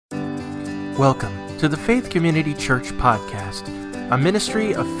Welcome to the Faith Community Church podcast, a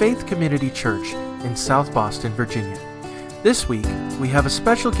ministry of Faith Community Church in South Boston, Virginia. This week, we have a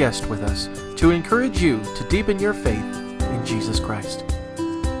special guest with us to encourage you to deepen your faith in Jesus Christ.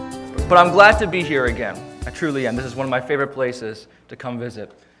 But I'm glad to be here again. I truly am. This is one of my favorite places to come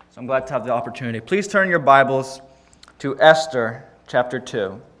visit. So I'm glad to have the opportunity. Please turn your Bibles to Esther chapter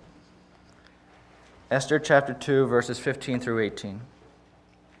 2. Esther chapter 2, verses 15 through 18.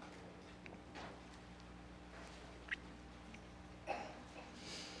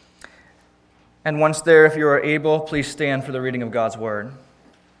 And once there, if you are able, please stand for the reading of God's Word.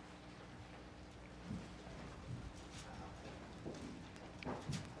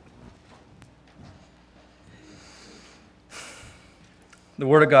 The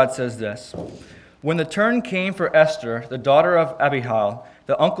Word of God says this: When the turn came for Esther, the daughter of Abihail,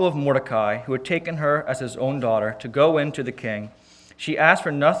 the uncle of Mordecai, who had taken her as his own daughter, to go in to the king, she asked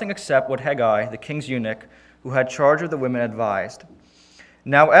for nothing except what Hegai, the king's eunuch, who had charge of the women, advised.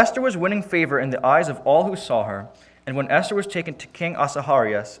 Now Esther was winning favor in the eyes of all who saw her, and when Esther was taken to King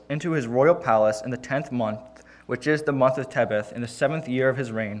Ahasuerus into his royal palace in the 10th month, which is the month of Tebeth, in the 7th year of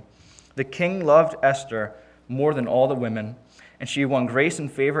his reign, the king loved Esther more than all the women, and she won grace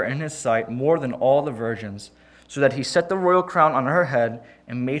and favor in his sight more than all the virgins, so that he set the royal crown on her head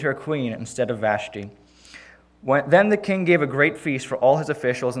and made her queen instead of Vashti. Then the king gave a great feast for all his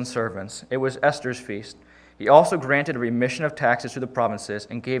officials and servants. It was Esther's feast. He also granted a remission of taxes to the provinces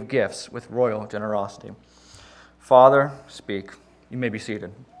and gave gifts with royal generosity. Father, speak. You may be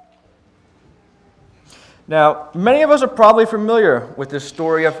seated. Now, many of us are probably familiar with this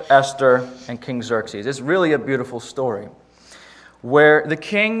story of Esther and King Xerxes. It's really a beautiful story, where the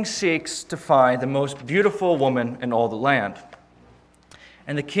king seeks to find the most beautiful woman in all the land.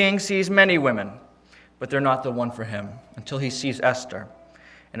 And the king sees many women, but they're not the one for him until he sees Esther.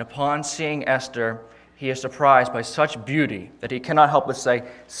 And upon seeing Esther, he is surprised by such beauty that he cannot help but say,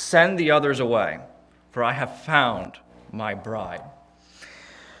 "Send the others away, for I have found my bride."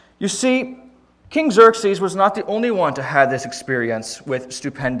 You see, King Xerxes was not the only one to have this experience with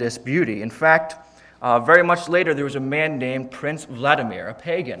stupendous beauty. In fact, very much later, there was a man named Prince Vladimir, a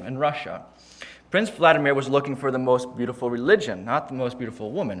pagan in Russia. Prince Vladimir was looking for the most beautiful religion, not the most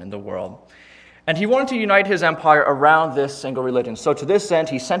beautiful woman in the world. And he wanted to unite his empire around this single religion. So to this end,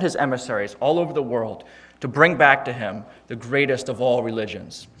 he sent his emissaries all over the world to bring back to him the greatest of all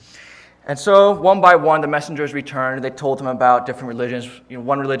religions. And so one by one, the messengers returned. They told him about different religions.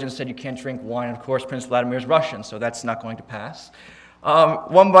 One religion said you can't drink wine. And of course, Prince Vladimir is Russian, so that's not going to pass.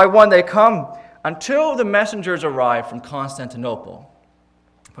 One by one, they come until the messengers arrive from Constantinople,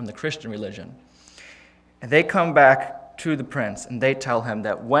 from the Christian religion. And they come back to the prince, and they tell him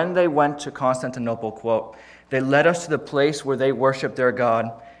that when they went to Constantinople, quote, "They led us to the place where they worshiped their God,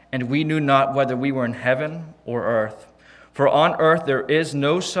 and we knew not whether we were in heaven or earth. For on earth there is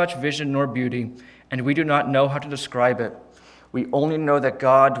no such vision nor beauty, and we do not know how to describe it. We only know that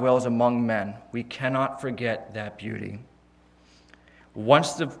God dwells among men. We cannot forget that beauty."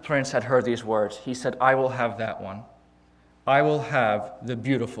 Once the prince had heard these words, he said, "I will have that one. I will have the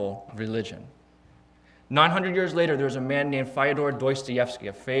beautiful religion." 900 years later, there was a man named Fyodor Dostoevsky,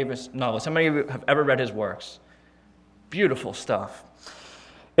 a famous novelist. How many of you have ever read his works? Beautiful stuff.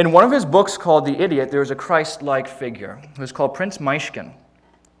 In one of his books called The Idiot, there was a Christ-like figure. It was called Prince Myshkin.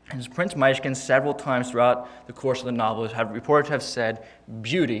 And Prince Myshkin, several times throughout the course of the novel, is reported to have said,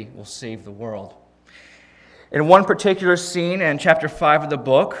 "Beauty will save the world." In one particular scene in chapter 5 of the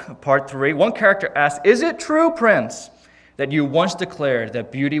book, part 3, one character asks, "Is it true, Prince, that you once declared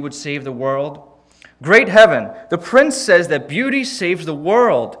that beauty would save the world?" "Great heaven, the prince says that beauty saves the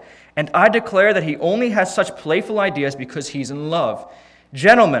world, and I declare that he only has such playful ideas because he's in love.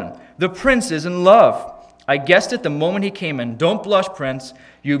 Gentlemen, the prince is in love. I guessed it the moment he came in. Don't blush, prince.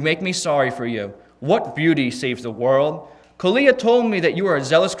 You make me sorry for you. What beauty saves the world? Kalia told me that you are a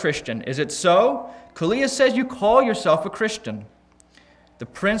zealous Christian. Is it so? Kalia says you call yourself a Christian." The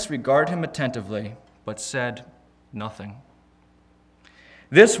prince regarded him attentively, but said nothing.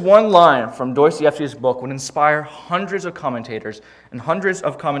 This one line from Dostoevsky's book would inspire hundreds of commentators and hundreds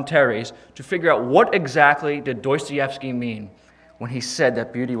of commentaries to figure out what exactly did Dostoevsky mean when he said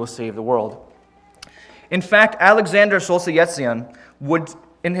that beauty will save the world. In fact, Alexander Solzhenitsyn would,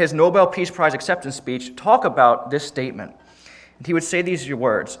 in his Nobel Peace Prize acceptance speech, talk about this statement. And he would say these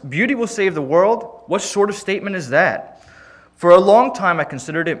words: "Beauty will save the world? What sort of statement is that? For a long time I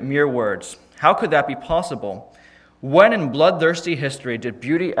considered it mere words. How could that be possible? When in bloodthirsty history did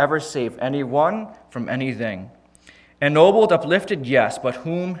beauty ever save anyone from anything? Ennobled, uplifted, yes, but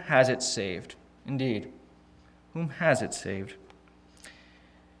whom has it saved? Indeed, whom has it saved?"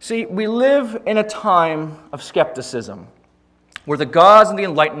 See, we live in a time of skepticism where the gods and the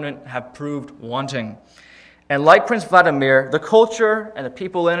Enlightenment have proved wanting. And like Prince Vladimir, the culture and the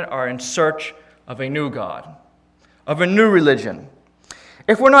people in it are in search of a new God, of a new religion.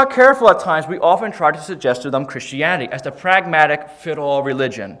 If we're not careful at times, we often try to suggest to them Christianity as the pragmatic, fit-all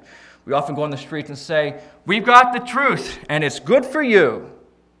religion. We often go on the streets and say, we've got the truth, and it's good for you.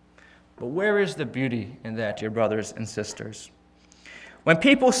 But where is the beauty in that, dear brothers and sisters? When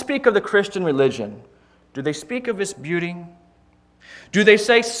people speak of the Christian religion, do they speak of its beauty? Do they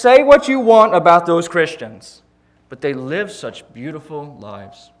say what you want about those Christians, but they live such beautiful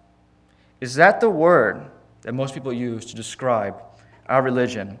lives? Is that the word that most people use to describe our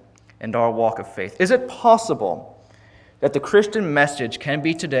religion and our walk of faith? Is it possible that the Christian message can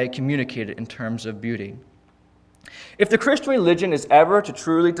be today communicated in terms of beauty? If the Christian religion is ever to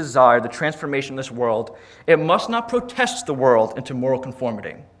truly desire the transformation of this world, it must not protest the world into moral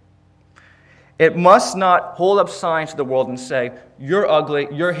conformity. It must not hold up signs to the world and say, you're ugly,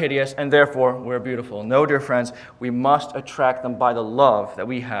 you're hideous, and therefore we're beautiful. No, dear friends, we must attract them by the love that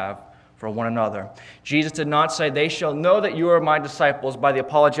we have for one another. Jesus did not say, they shall know that you are my disciples by the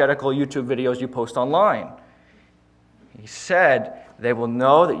apologetical YouTube videos you post online. He said, they will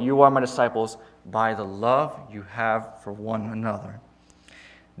know that you are my disciples by the love you have for one another.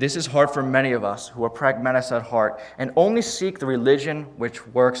 This is hard for many of us who are pragmatists at heart and only seek the religion which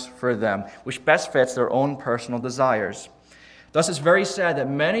works for them, which best fits their own personal desires. Thus, it's very sad that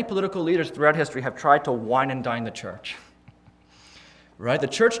many political leaders throughout history have tried to wine and dine the church. Right? The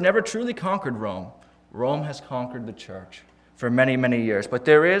church never truly conquered Rome. Rome has conquered the church for many, many years. But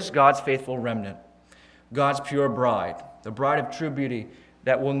there is God's faithful remnant, God's pure bride, the bride of true beauty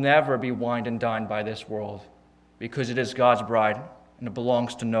that will never be wined and dined by this world because it is God's bride and it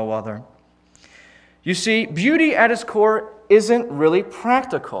belongs to no other. You see, beauty at its core isn't really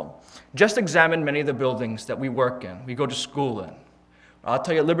practical. Just examine many of the buildings that we work in, we go to school in. I'll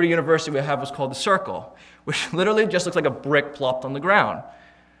tell you, at Liberty University, we have what's called the Circle, which literally just looks like a brick plopped on the ground.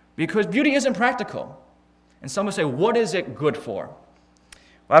 Because beauty isn't practical. And some will say, what is it good for? Well,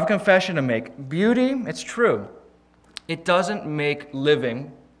 I have a confession to make. Beauty, it's true. It doesn't make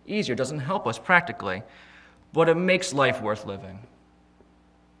living easier. It doesn't help us practically. But it makes life worth living.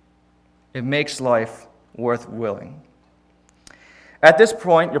 It makes life worth willing. At this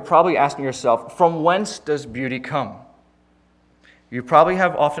point, you're probably asking yourself, from whence does beauty come? You probably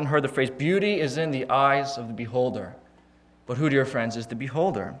have often heard the phrase, beauty is in the eyes of the beholder. But who, dear friends, is the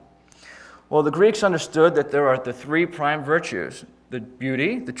beholder? Well, the Greeks understood that there are the three prime virtues, the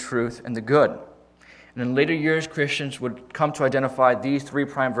beauty, the truth, and the good. And in later years, Christians would come to identify these three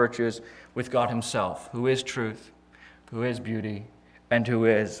prime virtues with God himself, who is truth, who is beauty, and who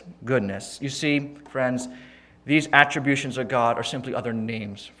is goodness. You see, friends, these attributions of God are simply other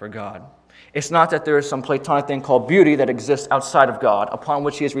names for God. It's not that there is some Platonic thing called beauty that exists outside of God, upon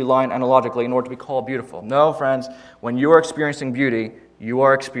which he is relying analogically in order to be called beautiful. No, friends, when you are experiencing beauty, you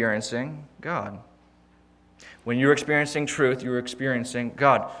are experiencing God. When you're experiencing truth, you're experiencing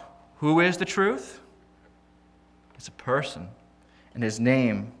God. Who is the truth? It's a person, and his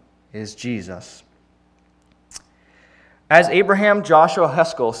name is Jesus. As Abraham Joshua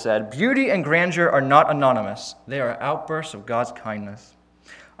Haskell said, beauty and grandeur are not anonymous. They are outbursts of God's kindness.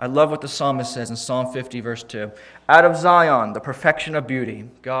 I love what the psalmist says in Psalm 50, verse 2. Out of Zion, the perfection of beauty,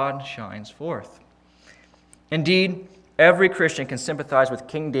 God shines forth. Indeed, every Christian can sympathize with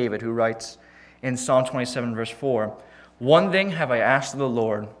King David, who writes in Psalm 27, verse 4, one thing have I asked of the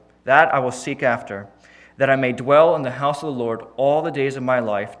Lord, that I will seek after, that I may dwell in the house of the Lord all the days of my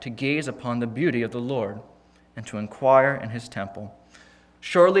life, to gaze upon the beauty of the Lord, and to inquire in his temple.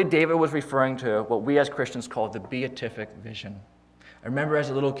 Surely David was referring to what we as Christians call the beatific vision. I remember as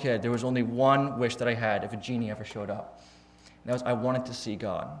a little kid, there was only one wish that I had if a genie ever showed up. And that was, I wanted to see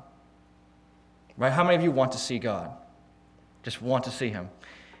God. Right? How many of you want to see God? Just want to see him.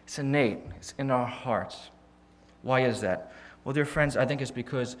 It's innate. It's in our hearts. Why is that? Well, dear friends, I think it's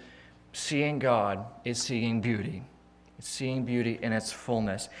because seeing God is seeing beauty. It's seeing beauty in its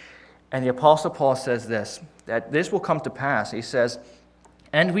fullness. And the Apostle Paul says this, that this will come to pass. He says,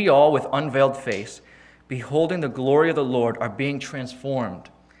 and we all with unveiled face, beholding the glory of the Lord, are being transformed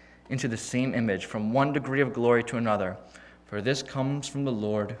into the same image from one degree of glory to another. For this comes from the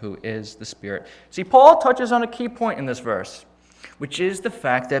Lord who is the Spirit. See, Paul touches on a key point in this verse, which is the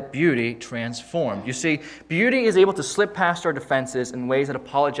fact that beauty transformed. You see, beauty is able to slip past our defenses in ways that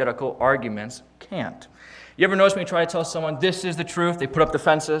apologetical arguments can't. You ever notice when you try to tell someone, this is the truth, they put up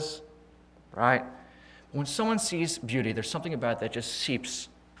defenses, right? When someone sees beauty, there's something about that just seeps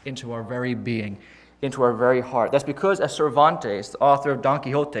into our very being. into our very heart. That's because, as Cervantes, the author of Don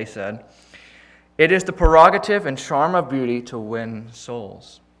Quixote, said, it is the prerogative and charm of beauty to win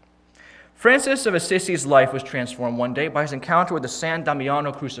souls. Francis of Assisi's life was transformed one day by his encounter with the San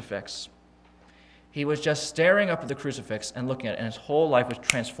Damiano crucifix. He was just staring up at the crucifix and looking at it, and his whole life was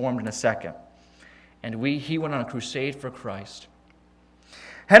transformed in a second. And he went on a crusade for Christ.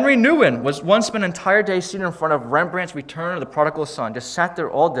 Henry Nouwen once spent an entire day seated in front of Rembrandt's Return of the Prodigal Son, just sat there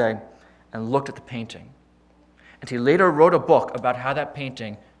all day and looked at the painting. And he later wrote a book about how that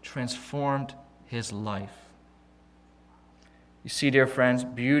painting transformed his life. You see, dear friends,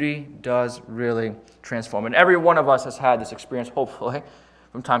 beauty does really transform. And every one of us has had this experience, hopefully,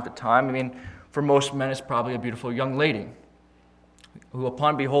 from time to time. I mean, for most men, it's probably a beautiful young lady who,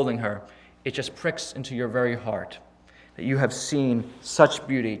 upon beholding her, it just pricks into your very heart that you have seen such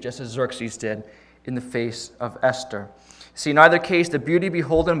beauty, just as Xerxes did in the face of Esther. See, in either case, the beauty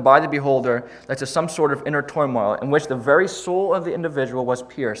beholden by the beholder led to some sort of inner turmoil in which the very soul of the individual was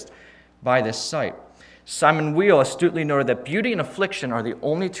pierced by this sight. Simon Weil astutely noted that beauty and affliction are the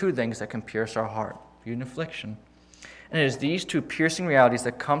only two things that can pierce our heart. Beauty and affliction. And it is these two piercing realities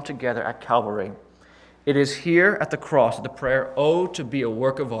that come together at Calvary. It is here at the cross that the prayer, "Oh, to be a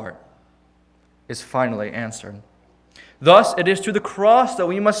work of art," is finally answered. Thus, it is to the cross that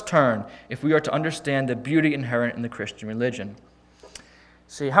we must turn if we are to understand the beauty inherent in the Christian religion.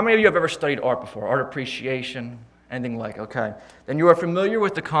 See, how many of you have ever studied art before? Art appreciation, anything like, okay. Then you are familiar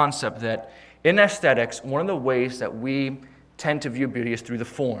with the concept that in aesthetics, one of the ways that we tend to view beauty is through the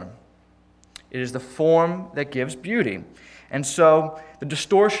form. It is the form that gives beauty. And so the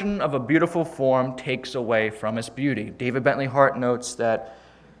distortion of a beautiful form takes away from its beauty. David Bentley Hart notes that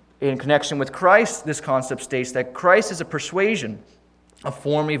in connection with Christ, this concept states that Christ is a persuasion, a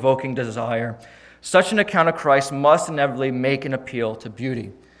form-evoking desire. Such an account of Christ must inevitably make an appeal to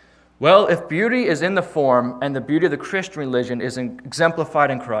beauty. Well, if beauty is in the form and the beauty of the Christian religion is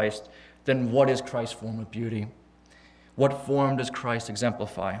exemplified in Christ, then what is Christ's form of beauty? What form does Christ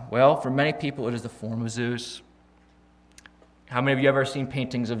exemplify? Well, for many people, it is the form of Zeus. How many of you have ever seen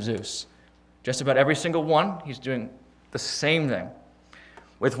paintings of Zeus? Just about every single one, he's doing the same thing.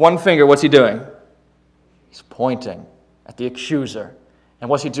 With one finger, what's he doing? He's pointing at the accuser. And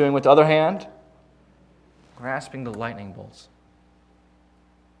what's he doing with the other hand? Grasping the lightning bolts.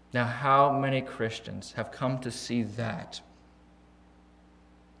 Now, how many Christians have come to see that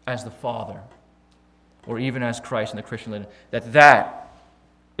as the Father, or even as Christ in the Christian religion, that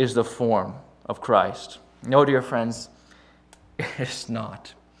is the form of Christ? No, dear friends, it is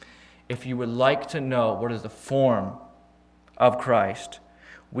not. If you would like to know what is the form of Christ,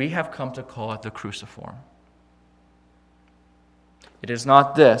 we have come to call it the cruciform. It is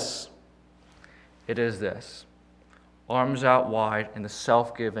not this. It is this. Arms out wide in the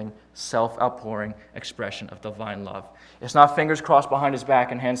self-giving, self-outpouring expression of divine love. It's not fingers crossed behind his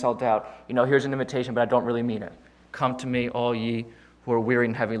back and hands held out. Here's an invitation, but I don't really mean it. Come to me, all ye who are weary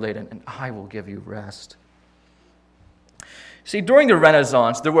and heavy laden, and I will give you rest. See, during the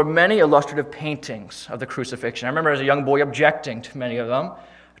Renaissance, there were many illustrative paintings of the crucifixion. I remember as a young boy objecting to many of them.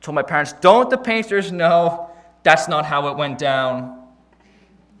 I told my parents, don't the painters know that's not how it went down?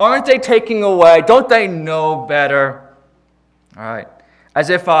 Aren't they taking away? Don't they know better? All right. As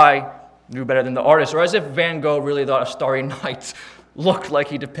if I knew better than the artist, or as if Van Gogh really thought A Starry Night looked like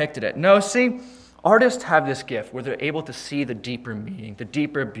he depicted it. No, see, artists have this gift where they're able to see the deeper meaning, the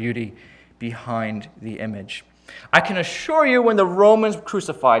deeper beauty behind the image. I can assure you, when the Romans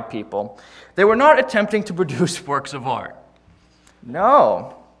crucified people, they were not attempting to produce works of art.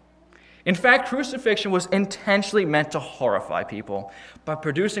 No. In fact, crucifixion was intentionally meant to horrify people by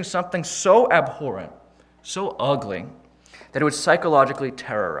producing something so abhorrent, so ugly, that it would psychologically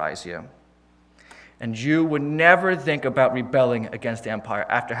terrorize you. And you would never think about rebelling against the empire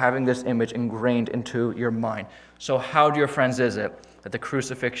after having this image ingrained into your mind. So how, dear friends, is it that the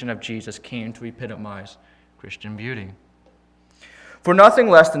crucifixion of Jesus came to epitomize Christian beauty? For nothing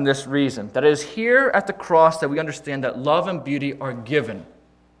less than this reason, that it is here at the cross that we understand that love and beauty are given.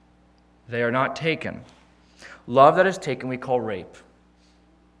 They are not taken. Love that is taken we call rape.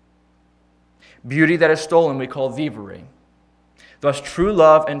 Beauty that is stolen we call thievery. Thus, true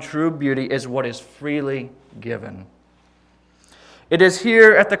love and true beauty is what is freely given. It is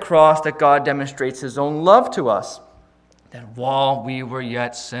here at the cross that God demonstrates his own love to us, that while we were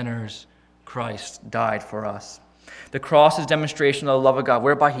yet sinners, Christ died for us. The cross is demonstration of the love of God,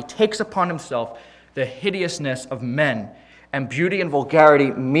 whereby he takes upon himself the hideousness of men, and beauty and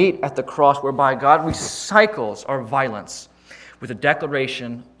vulgarity meet at the cross, whereby God recycles our violence with a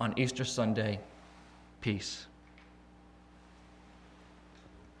declaration on Easter Sunday, peace.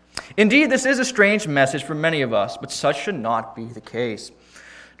 Indeed, this is a strange message for many of us, but such should not be the case.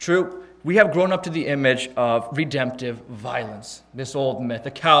 True, we have grown up to the image of redemptive violence. This old myth,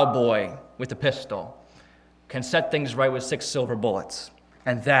 the cowboy with a pistol can set things right with 6 silver bullets,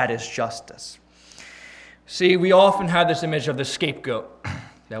 and that is justice. See, we often have this image of the scapegoat,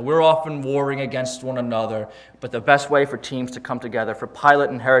 that we're often warring against one another, but the best way for teams to come together, for Pilate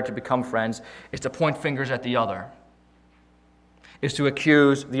and Herod to become friends, is to point fingers at the other, is to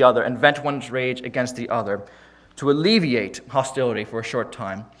accuse the other and vent one's rage against the other, to alleviate hostility for a short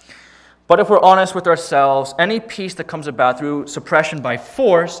time. But if we're honest with ourselves, any peace that comes about through suppression by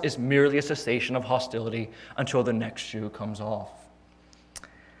force is merely a cessation of hostility until the next shoe comes off.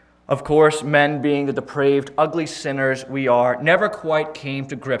 Of course, men, being the depraved, ugly sinners we are, never quite came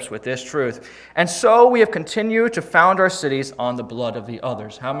to grips with this truth. And so we have continued to found our cities on the blood of the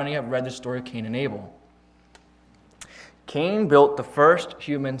others. How many have read the story of Cain and Abel? Cain built the first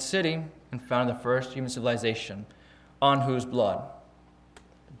human city and founded the first human civilization. On whose blood?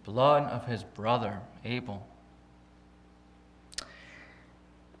 The blood of his brother, Abel.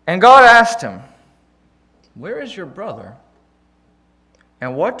 And God asked him, "Where is your brother?"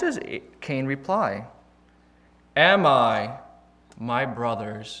 And what does Cain reply? "Am I my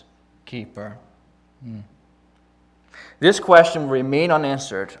brother's keeper?" This question will remain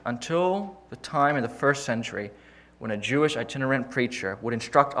unanswered until the time in the first century when a Jewish itinerant preacher would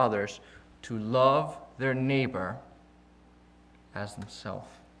instruct others to love their neighbor as themselves.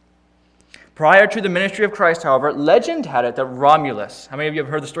 Prior to the ministry of Christ, however, legend had it that Romulus, how many of you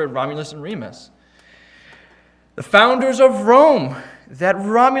have heard the story of Romulus and Remus? The founders of Rome, that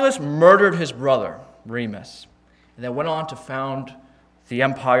Romulus murdered his brother, Remus, and then went on to found the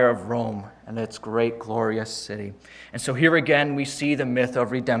Empire of Rome and its great, glorious city. And so here again we see the myth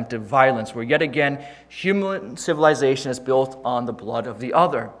of redemptive violence, where yet again human civilization is built on the blood of the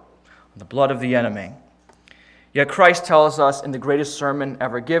other, on the blood of the enemy. Yet Christ tells us in the greatest sermon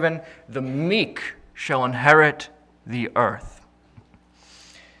ever given, the meek shall inherit the earth.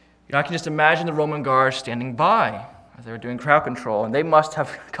 I can just imagine the Roman guards standing by as they were doing crowd control, and they must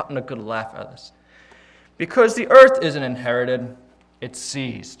have gotten a good laugh at us. Because the earth isn't inherited, it's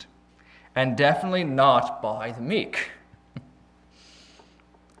seized, and definitely not by the meek.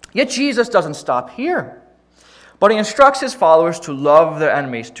 Yet Jesus doesn't stop here, but he instructs his followers to love their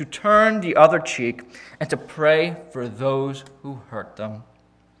enemies, to turn the other cheek, and to pray for those who hurt them.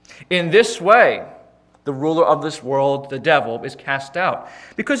 In this way, the ruler of this world, the devil, is cast out,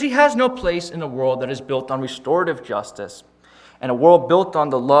 because he has no place in a world that is built on restorative justice and a world built on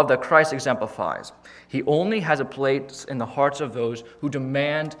the love that Christ exemplifies. He only has a place in the hearts of those who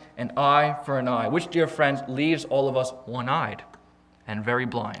demand an eye for an eye, which, dear friends, leaves all of us one-eyed and very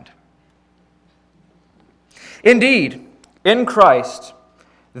blind. Indeed, in Christ,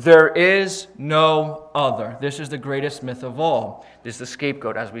 there is no other. This is the greatest myth of all. This is the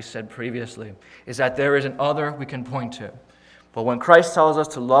scapegoat, as we said previously, is that there is an other we can point to. But when Christ tells us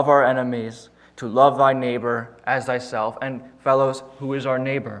to love our enemies, to love thy neighbor as thyself, and fellows, who is our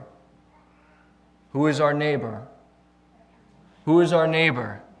neighbor? Who is our neighbor? Who is our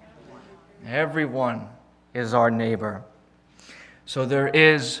neighbor? Everyone is our neighbor. So there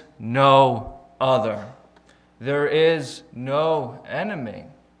is no other. There is no enemy.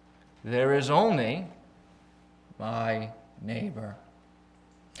 There is only my neighbor.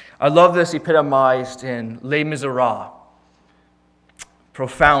 I love this epitomized in Les Miserables,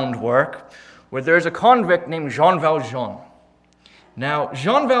 profound work, where there's a convict named Jean Valjean. Now,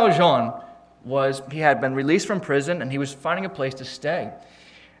 Jean Valjean he had been released from prison, and he was finding a place to stay.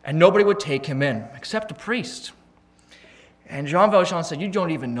 And nobody would take him in, except a priest. And Jean Valjean said, "You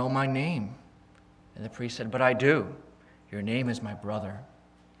don't even know my name." And the priest said, "But I do. Your name is my brother."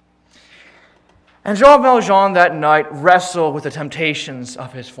 And Jean Valjean that night wrestled with the temptations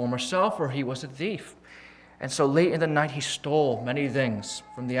of his former self, for he was a thief. And so late in the night he stole many things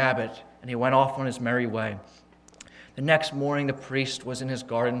from the abbot, and he went off on his merry way. The next morning the priest was in his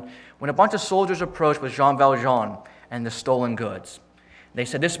garden when a bunch of soldiers approached with Jean Valjean and the stolen goods. They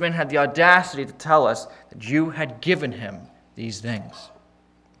said, "This man had the audacity to tell us that you had given him these things."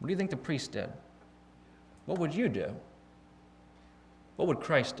 What do you think the priest did? What would you do? What would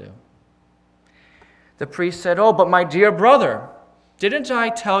Christ do? The priest said, "Oh, but my dear brother, didn't I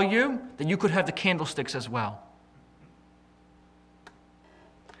tell you that you could have the candlesticks as well?"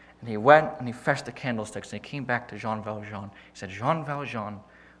 And he went and he fetched the candlesticks, and he came back to Jean Valjean. He said, "Jean Valjean,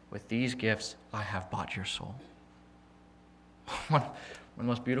 with these gifts I have bought your soul." One of the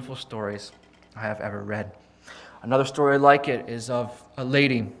most beautiful stories I have ever read. Another story like it is of a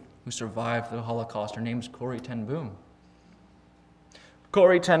lady who survived the Holocaust. Her name is Corrie ten Boom.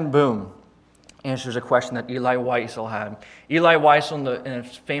 Corrie ten Boom answers a question that Eli Wiesel had. Eli Wiesel, in a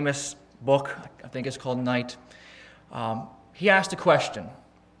famous book, I think it's called Night, he asked a question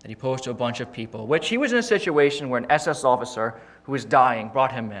that he posed to a bunch of people, which he was in a situation where an SS officer who was dying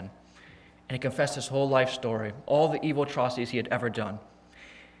brought him in, and he confessed his whole life story, all the evil atrocities he had ever done.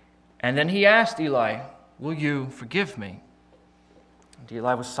 And then he asked Eli, "Will you forgive me?" And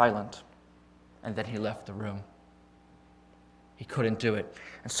Eli was silent, and then he left the room. He couldn't do it.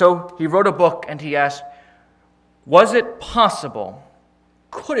 And so he wrote a book, and he asked, was it possible,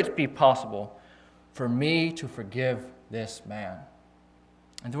 could it be possible for me to forgive this man?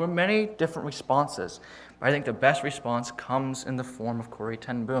 And there were many different responses, but I think the best response comes in the form of Corrie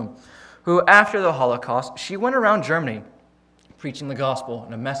ten Boom, who after the Holocaust, she went around Germany preaching the gospel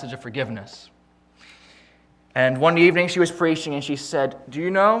and a message of forgiveness. And one evening she was preaching and she said, "Do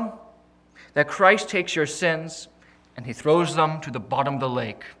you know that Christ takes your sins and he throws them to the bottom of the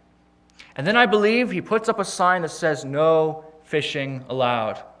lake? And then I believe he puts up a sign that says, 'No fishing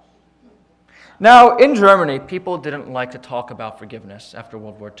allowed.'" Now, in Germany, people didn't like to talk about forgiveness after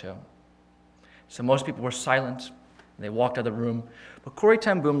World War II. So most people were silent, and they walked out of the room. But Corrie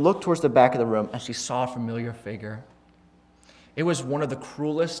ten Boom looked towards the back of the room, and she saw a familiar figure. It was one of the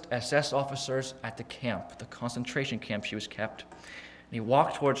cruelest SS officers at the camp, the concentration camp she was kept. And he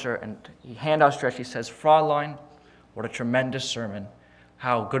walked towards her, and he hand outstretched, he says, "Fraulein, what a tremendous sermon.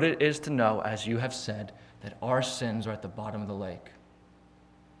 How good it is to know, as you have said, that our sins are at the bottom of the lake."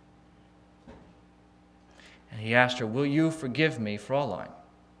 And he asked her, "Will you forgive me, Fraulein?"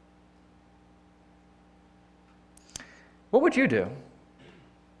 What would you do?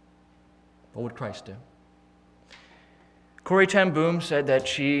 What would Christ do? Corrie ten Boom said that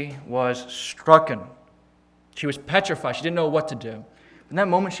she was stricken. She was petrified. She didn't know what to do. In that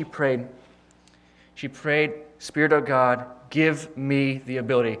moment she prayed. She prayed, "Spirit of God, give me the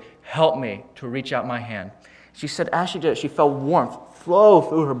ability. Help me to reach out my hand." She said as she did it, she felt warmth flow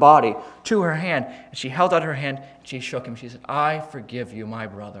through her body to her hand. And she held out her hand and she shook him. She said, "I forgive you, my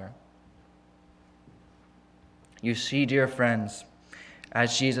brother." You see, dear friends,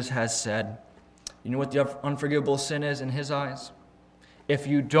 as Jesus has said, you know what the unforgivable sin is in his eyes? If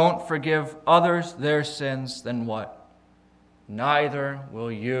you don't forgive others their sins, then what? Neither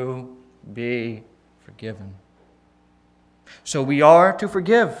will you be forgiven. So we are to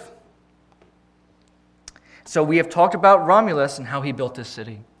forgive. So we have talked about Romulus and how he built this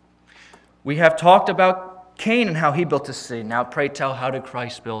city. We have talked about Cain and how he built this city. Now pray tell, how did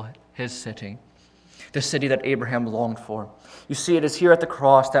Christ build his city? The city that Abraham longed for. You see, it is here at the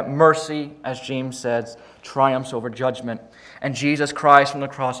cross that mercy, as James says, triumphs over judgment. And Jesus cries from the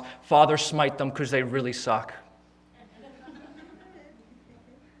cross, "Father, smite them because they really suck."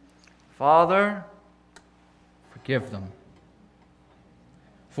 "Father, forgive them,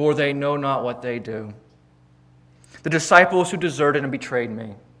 for they know not what they do." The disciples who deserted and betrayed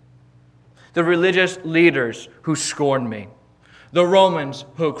me. The religious leaders who scorned me. The Romans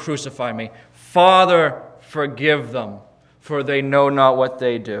who crucified me. Father, forgive them, for they know not what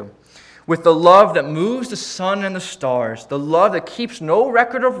they do. With the love that moves the sun and the stars, the love that keeps no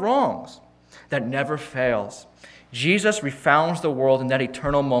record of wrongs, that never fails, Jesus refounds the world in that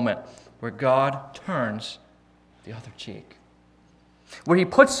eternal moment where God turns the other cheek, where he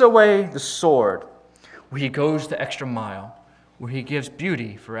puts away the sword, where he goes the extra mile, where he gives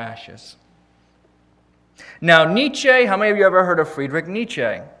beauty for ashes. Now Nietzsche, how many of you ever heard of Friedrich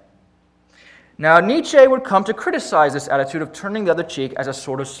Nietzsche? Now Nietzsche would come to criticize this attitude of turning the other cheek as a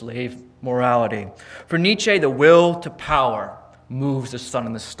sort of slave morality. For Nietzsche, the will to power moves the sun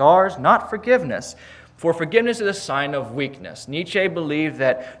and the stars, not forgiveness. For forgiveness is a sign of weakness. Nietzsche believed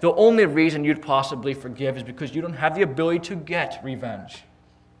that the only reason you'd possibly forgive is because you don't have the ability to get revenge.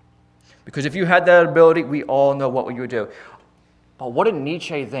 Because if you had that ability, we all know what you would do. But what did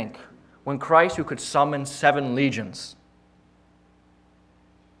Nietzsche think when Christ, who could summon 7 legions,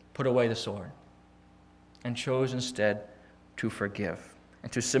 put away the sword and chose instead to forgive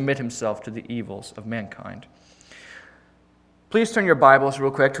and to submit himself to the evils of mankind? Please turn your Bibles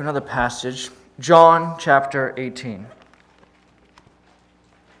real quick to another passage, John chapter 18.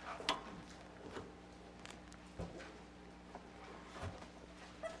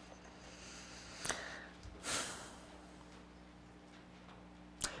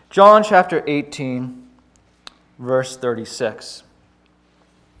 John chapter 18, verse 36.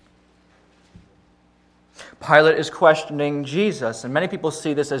 Pilate is questioning Jesus, and many people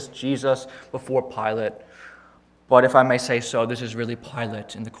see this as Jesus before Pilate. But if I may say so, this is really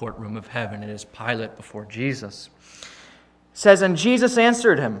Pilate in the courtroom of heaven. It is Pilate before Jesus. It says, "And Jesus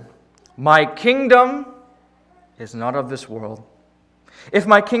answered him, 'My kingdom is not of this world. If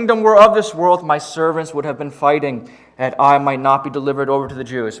my kingdom were of this world, my servants would have been fighting, that I might not be delivered over to the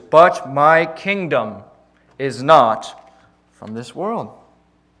Jews. But my kingdom is not from this world.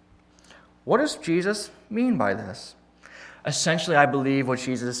 What does Jesus mean by this? Essentially, I believe what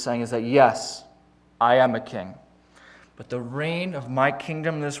Jesus is saying is that, yes, I am a king, but the reign of my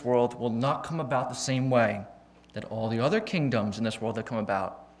kingdom in this world will not come about the same way that all the other kingdoms in this world have come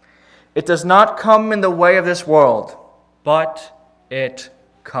about. It does not come in the way of this world, but it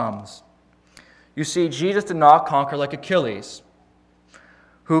comes. You see, Jesus did not conquer like Achilles,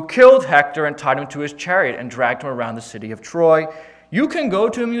 who killed Hector and tied him to his chariot and dragged him around the city of Troy. You can go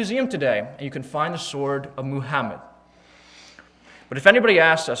to a museum today and you can find the sword of Muhammad. But if anybody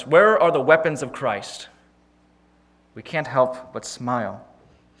asks us, where are the weapons of Christ? We can't help but smile.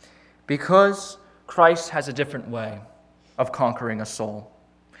 Because Christ has a different way of conquering a soul.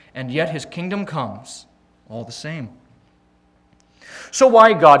 And yet his kingdom comes all the same. So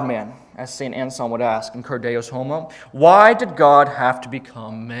why God-man, as St. Anselm would ask in Cur Deus Homo? Why did God have to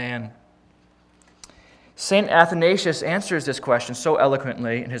become man? St. Athanasius answers this question so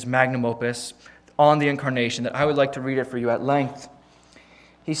eloquently in his magnum opus on the Incarnation that I would like to read it for you at length.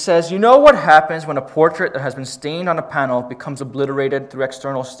 He says, "You know what happens when a portrait that has been stained on a panel becomes obliterated through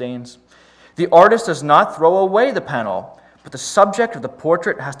external stains? The artist does not throw away the panel, but the subject of the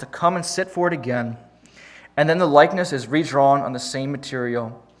portrait has to come and sit for it again. And then the likeness is redrawn on the same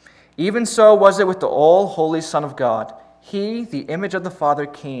material. Even so was it with the all-holy Son of God. He, the image of the Father,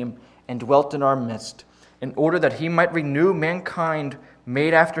 came and dwelt in our midst, in order that he might renew mankind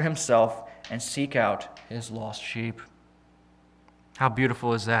made after himself and seek out his lost sheep." How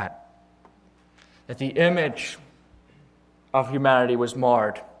beautiful is that? That the image of humanity was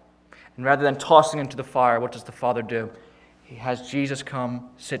marred. And rather than tossing into the fire, what does the Father do? He has Jesus come,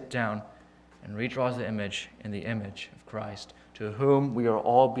 sit down, and redraws the image in the image of Christ, to whom we are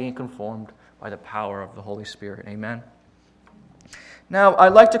all being conformed by the power of the Holy Spirit. Amen. Now,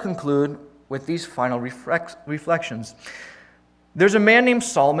 I'd like to conclude with these final reflections. There's a man named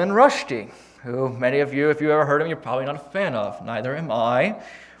Salman Rushdie, who many of you, if you've ever heard him, you're probably not a fan of. Neither am I,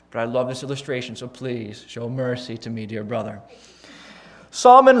 but I love this illustration, so please show mercy to me, dear brother.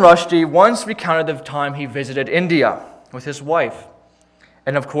 Salman Rushdie once recounted the time he visited India with his wife.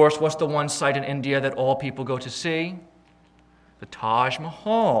 And of course, what's the one site in India that all people go to see? The Taj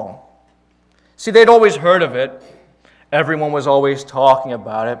Mahal. See, they'd always heard of it. Everyone was always talking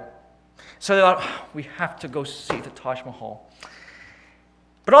about it. So they thought, we have to go see the Taj Mahal.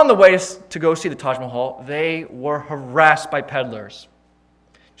 But on the way to go see the Taj Mahal, they were harassed by peddlers.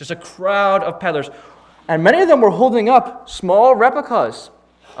 Just a crowd of peddlers. And many of them were holding up small replicas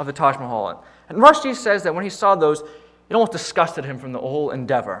of the Taj Mahal. And Rushdie says that when he saw those, it almost disgusted him from the whole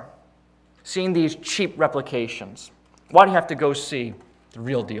endeavor. Seeing these cheap replications. Why do you have to go see the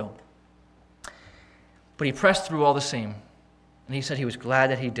real deal? But he pressed through all the same. And he said he was glad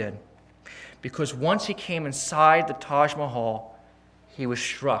that he did. Because once he came inside the Taj Mahal, he was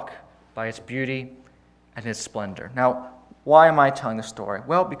struck by its beauty and its splendor. Now, why am I telling this story?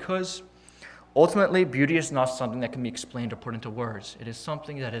 Well, because ultimately, beauty is not something that can be explained or put into words. It is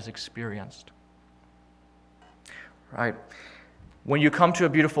something that is experienced. Right? When you come to a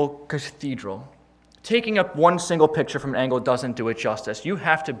beautiful cathedral, taking up one single picture from an angle doesn't do it justice. You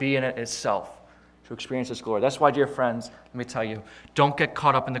have to be in it itself to experience its glory. That's why, dear friends, let me tell you, don't get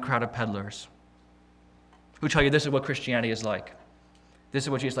caught up in the crowd of peddlers who tell you this is what Christianity is like. This is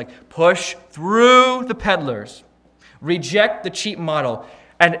what Jesus is like. Push through the peddlers. Reject the cheap model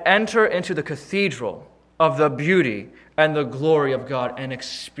and enter into the cathedral of the beauty and the glory of God and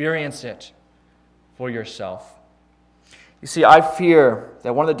experience it for yourself. You see, I fear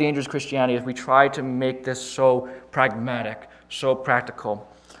that one of the dangers of Christianity is we try to make this so pragmatic, so practical.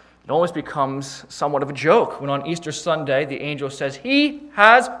 It almost becomes somewhat of a joke when on Easter Sunday the angel says, "He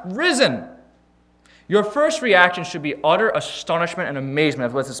has risen." Your first reaction should be utter astonishment and amazement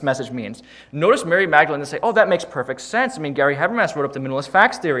of what this message means. Notice Mary Magdalene and say, "Oh, that makes perfect sense." I mean, Gary Habermas wrote up the minimalist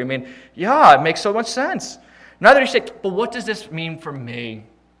facts theory. I mean, yeah, it makes so much sense. Now that you say, "But what does this mean for me?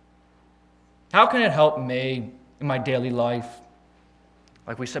 How can it help me in my daily life?"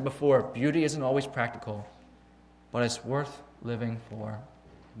 Like we said before, beauty isn't always practical, but it's worth living for.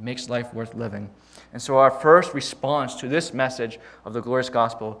 It makes life worth living. And so our first response to this message of the glorious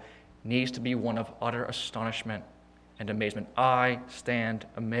gospel needs to be one of utter astonishment and amazement. I stand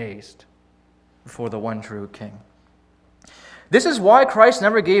amazed before the one true King. This is why Christ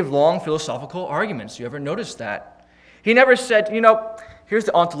never gave long philosophical arguments. You ever notice that? He never said, here's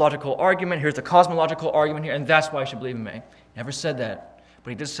the ontological argument, here's the cosmological argument here, and that's why you should believe in me. He never said that. But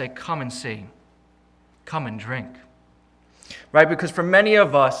he did say, come and see. Come and drink. right? Because for many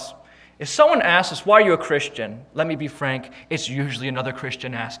of us, if someone asks us, why are you a Christian? Let me be frank, it's usually another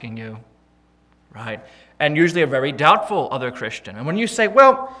Christian asking you, right? And usually a very doubtful other Christian. And when you say,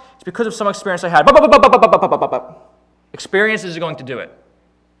 well, it's because of some experience I had, experience is going to do it.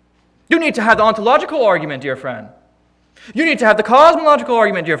 You need to have the ontological argument, dear friend. You need to have the cosmological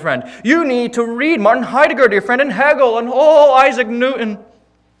argument, dear friend. You need to read Martin Heidegger, dear friend, and Hegel, and Isaac Newton.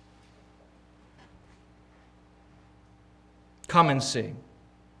 Come and see.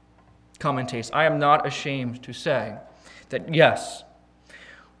 Come and taste. I am not ashamed to say that, yes,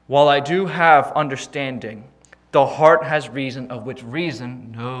 while I do have understanding, the heart has reason of which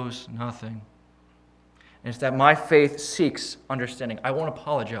reason knows nothing. And it's that my faith seeks understanding. I won't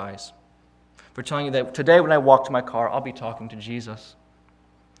apologize for telling you that today when I walk to my car, I'll be talking to Jesus.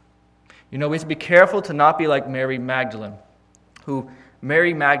 You know, we have to be careful to not be like Mary Magdalene,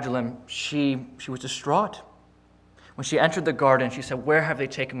 she was distraught. When she entered the garden, she said, where have they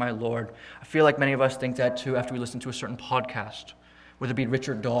taken my Lord? I feel like many of us think that too after we listen to a certain podcast, whether it be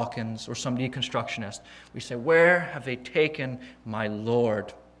Richard Dawkins or some deconstructionist. We say, where have they taken my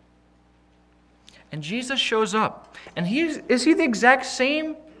Lord? And Jesus shows up. And is he the exact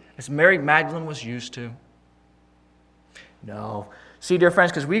same as Mary Magdalene was used to? No. See, dear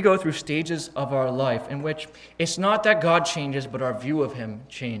friends, because we go through stages of our life in which it's not that God changes, but our view of him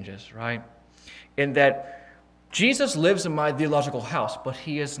changes, right? In that Jesus lives in my theological house, but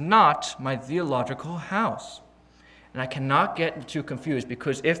he is not my theological house. And I cannot get too confused,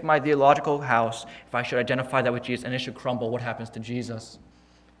 because if my theological house, if I should identify that with Jesus and it should crumble, what happens to Jesus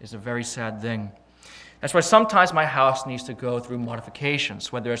is a very sad thing. That's why sometimes my house needs to go through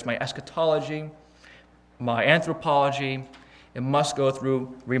modifications, whether it's my eschatology, my anthropology, it must go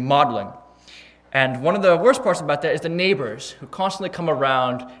through remodeling. And one of the worst parts about that is the neighbors who constantly come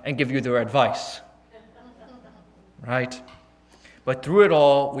around and give you their advice. Right? But through it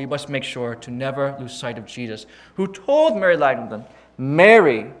all, we must make sure to never lose sight of Jesus, who told Mary Magdalene,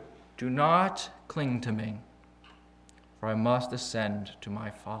 Mary, do not cling to me, for I must ascend to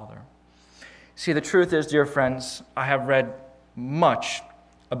my Father. See, the truth is, dear friends, I have read much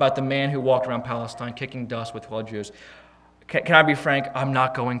about the man who walked around Palestine kicking dust with 12 Jews. Can I be frank? I'm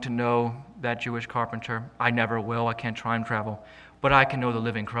not going to know that Jewish carpenter. I never will. I can't time travel. But I can know the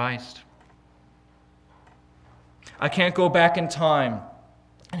living Christ. I can't go back in time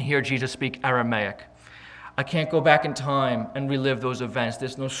and hear Jesus speak Aramaic. I can't go back in time and relive those events.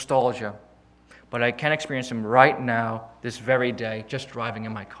 There's nostalgia. But I can experience him right now, this very day, just driving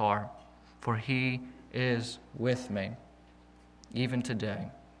in my car. For he is with me, even today.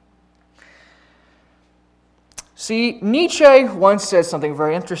 See, Nietzsche once said something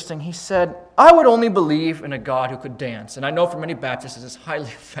very interesting. He said, I would only believe in a God who could dance. And I know for many Baptists this is highly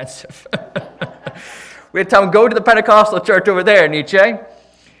offensive. We had to tell him, go to the Pentecostal church over there, Nietzsche.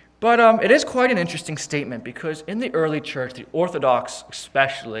 But it is quite an interesting statement, because in the early church, the Orthodox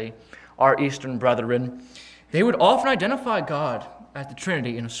especially, our Eastern brethren, they would often identify God as the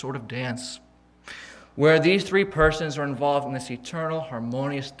Trinity in a sort of dance, where these three persons are involved in this eternal,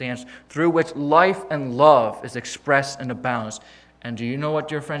 harmonious dance through which life and love is expressed and abounds. And do you know what,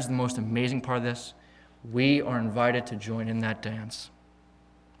 dear friends, the most amazing part of this? We are invited to join in that dance.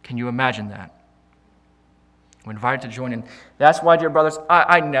 Can you imagine that? We're invited to join in. That's why, dear brothers,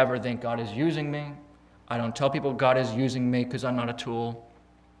 I never think God is using me. I don't tell people God is using me because I'm not a tool.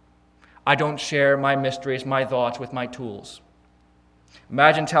 I don't share my mysteries, my thoughts with my tools.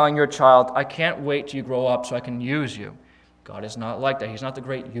 Imagine telling your child, I can't wait till you grow up so I can use you. God is not like that. He's not the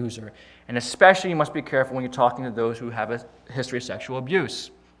great user. And especially you must be careful when you're talking to those who have a history of sexual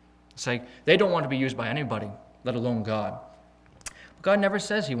abuse. It's like they don't want to be used by anybody, let alone God. But God never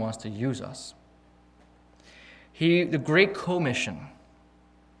says he wants to use us. The great commission.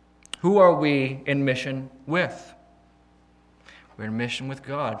 Who are we in mission with? We're in mission with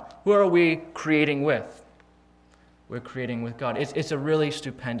God. Who are we creating with? We're creating with God. It's a really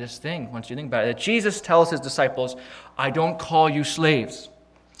stupendous thing once you think about it. Jesus tells his disciples, I don't call you slaves.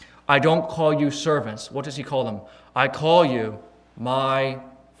 I don't call you servants. What does he call them? I call you my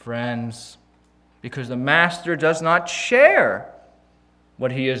friends. Because the master does not share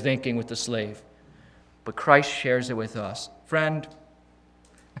what he is thinking with the slave. But Christ shares it with us. Friend,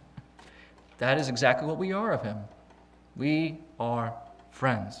 that is exactly what we are of him. We are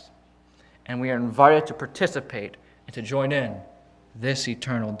friends. And we are invited to participate and to join in this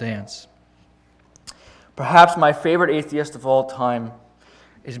eternal dance. Perhaps my favorite atheist of all time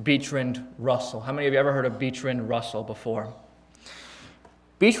is Bertrand Russell. How many of you ever heard of Bertrand Russell before?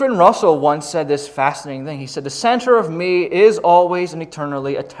 Bertrand Russell once said this fascinating thing. He said, "The center of me is always and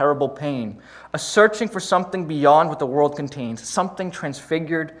eternally a terrible pain, a searching for something beyond what the world contains, something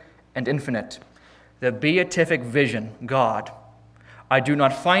transfigured and infinite. The beatific vision, God. I do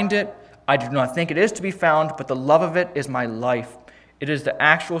not find it, I do not think it is to be found, but the love of it is my life. It is the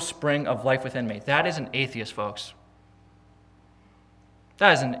actual spring of life within me." That is an atheist, folks.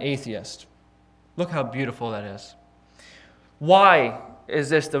 That is an atheist. Look how beautiful that is. Why is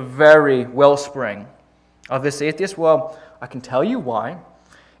this the very wellspring of this atheist? Well, I can tell you why.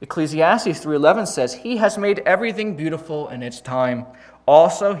 Ecclesiastes 3:11 says, "He has made everything beautiful in its time.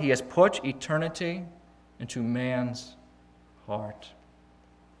 Also, he has put eternity into man's heart."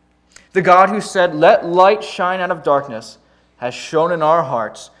 The God who said, "Let light shine out of darkness," has shone in our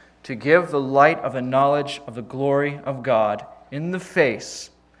hearts to give the light of the knowledge of the glory of God in the face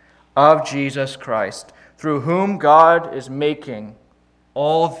of Jesus Christ, through whom God is making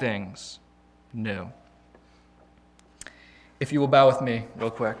all things new. If you will bow with me real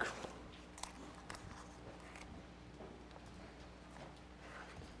quick.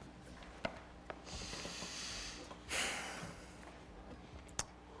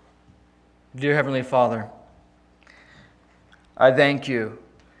 Dear Heavenly Father, I thank you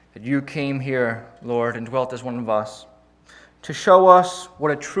that you came here, Lord, and dwelt as one of us, to show us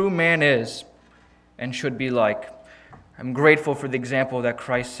what a true man is and should be like. I'm grateful for the example that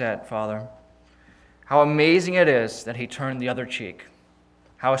Christ set, Father. How amazing it is that he turned the other cheek.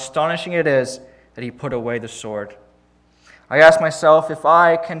 How astonishing it is that he put away the sword. I ask myself if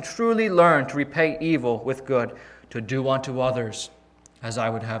I can truly learn to repay evil with good, to do unto others as I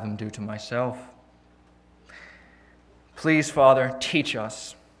would have them do to myself. Please, Father, teach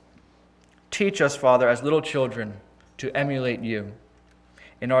us. Teach us, Father, as little children, to emulate you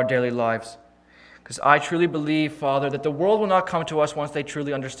in our daily lives. Because I truly believe, Father, that the world will not come to us once they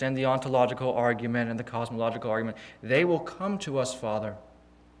truly understand the ontological argument and the cosmological argument. They will come to us, Father,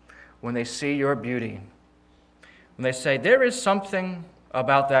 when they see your beauty. When they say, there is something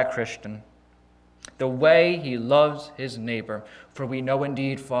about that Christian, the way he loves his neighbor. For we know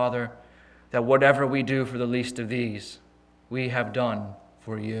indeed, Father, that whatever we do for the least of these, we have done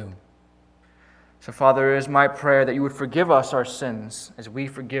for you. So, Father, it is my prayer that you would forgive us our sins as we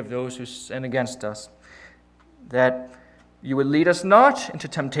forgive those who sin against us, that you would lead us not into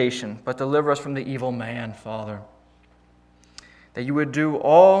temptation, but deliver us from the evil man, Father, that you would do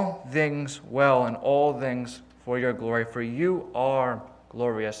all things well and all things for your glory, for you are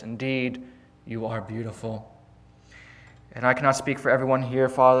glorious. Indeed, you are beautiful. And I cannot speak for everyone here,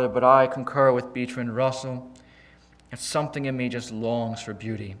 Father, but I concur with Bertrand Russell. And something in me just longs for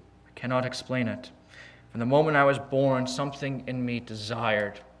beauty. I cannot explain it. From the moment I was born, something in me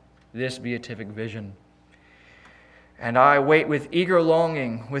desired this beatific vision. And I wait with eager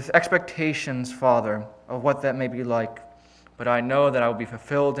longing, with expectations, Father, of what that may be like. But I know that I will be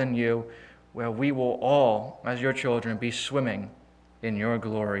fulfilled in you, where we will all, as your children, be swimming in your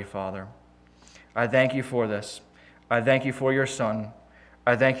glory, Father. I thank you for this. I thank you for your Son.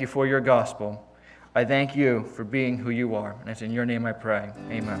 I thank you for your gospel. I thank you for being who you are. And it's in your name I pray.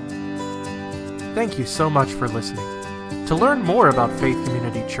 Amen. Thank you so much for listening. To learn more about Faith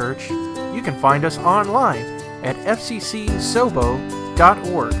Community Church, you can find us online at fccsobo.org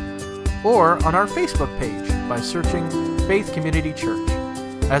or on our Facebook page by searching Faith Community Church.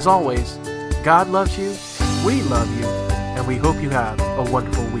 As always, God loves you, we love you, and we hope you have a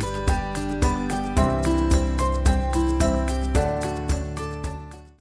wonderful week.